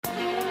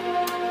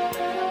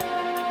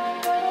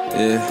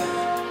Yeah.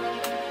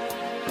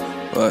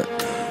 What?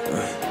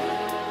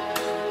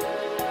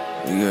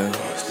 We go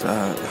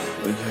stop.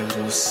 We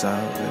go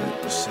stop.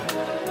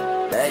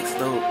 Thanks,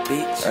 little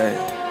bitch. Hey.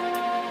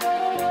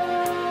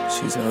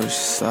 She told me she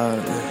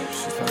slide.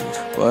 She's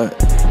like, what?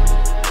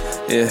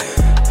 Yeah.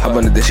 Hop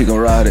on the dick, she gon'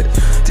 ride it.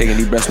 Taking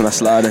deep breaths when I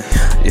slide in.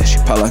 Yeah, she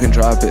pop like and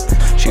drop it.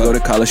 She go to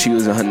college, she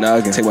using her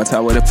noggin. Take my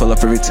time with it, pull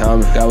up every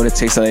time. Got what it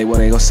takes, so they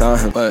ain't gon' sign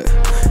him. But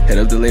hit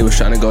up the labels,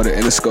 tryna go to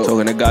Interscope.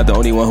 Talking to God, the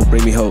only one who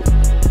bring me hope.